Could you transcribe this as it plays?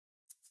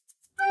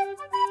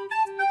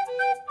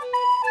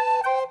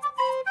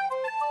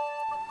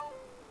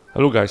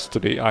Hello guys,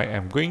 today I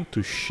am going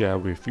to share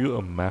with you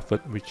a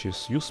method which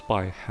is used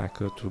by a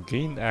hacker to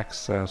gain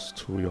access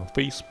to your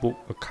Facebook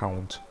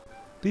account.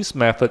 This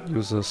method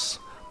uses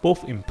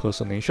both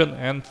impersonation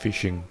and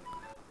phishing.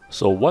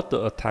 So what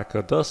the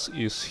attacker does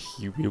is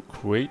he will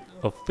create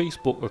a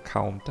Facebook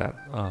account that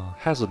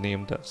has a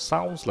name that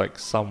sounds like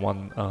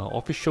someone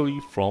officially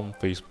from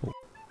Facebook.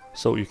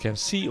 So you can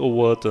see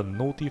over the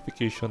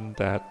notification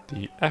that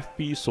the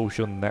FB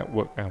social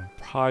network and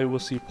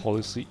privacy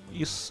policy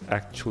is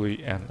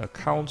actually an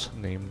account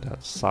name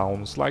that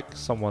sounds like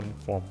someone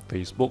from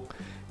Facebook,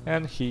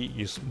 and he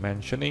is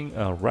mentioning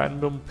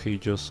random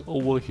pages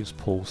over his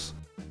post.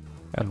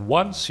 And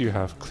once you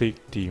have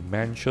clicked the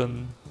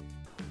mention,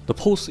 the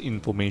post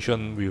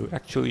information will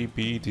actually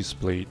be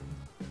displayed.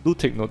 Do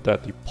take note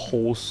that the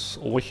post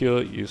over here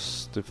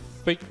is the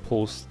fake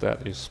post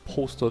that is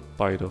posted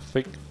by the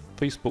fake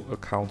Facebook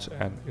account,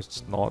 and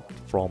it's not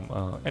from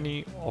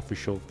any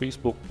official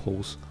Facebook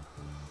post.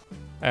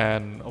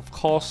 And of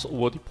course,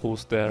 over the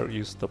post there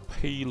is the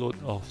payload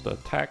of the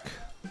attack,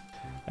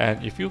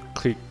 and if you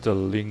click the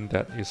link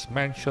that is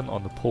mentioned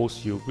on the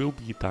post, you will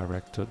be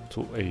directed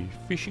to a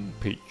phishing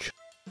page.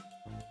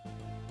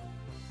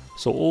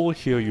 So over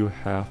here you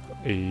have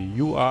a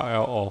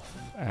URL of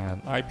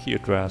an IP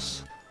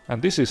address,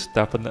 and this is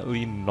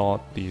definitely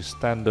not the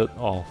standard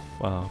of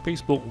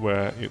Facebook,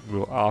 where it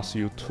will ask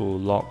you to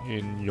log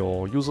in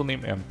your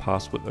username and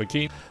password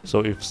again.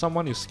 So if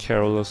someone is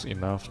careless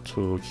enough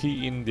to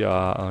key in their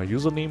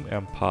username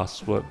and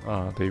password,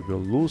 they will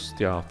lose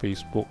their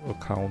Facebook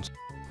account.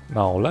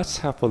 Now let's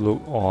have a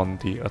look on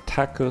the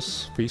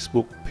attacker's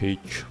Facebook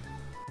page.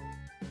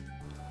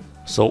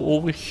 So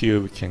over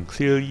here we can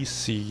clearly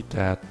see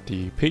that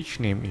the page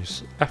name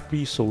is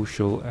FB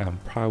Social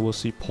and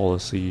Privacy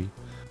Policy.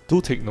 Do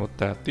take note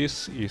that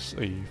this is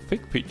a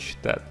fake page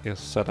that is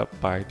set up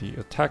by the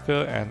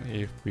attacker, and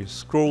if we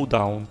scroll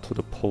down to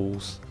the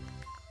post,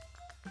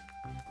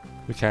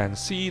 we can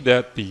see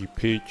that the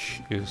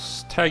page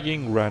is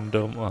tagging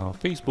random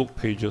Facebook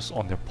pages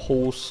on their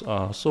posts,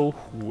 so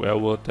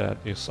whoever that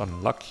is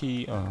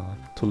unlucky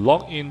to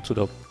log into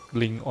the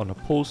link on the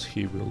post,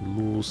 he will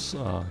lose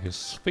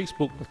his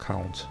Facebook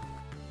account.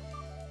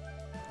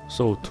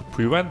 So to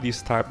prevent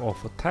this type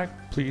of attack,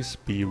 please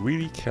be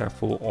really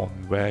careful on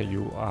where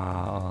you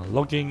are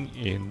logging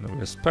in,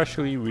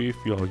 especially with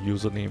your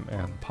username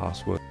and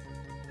password.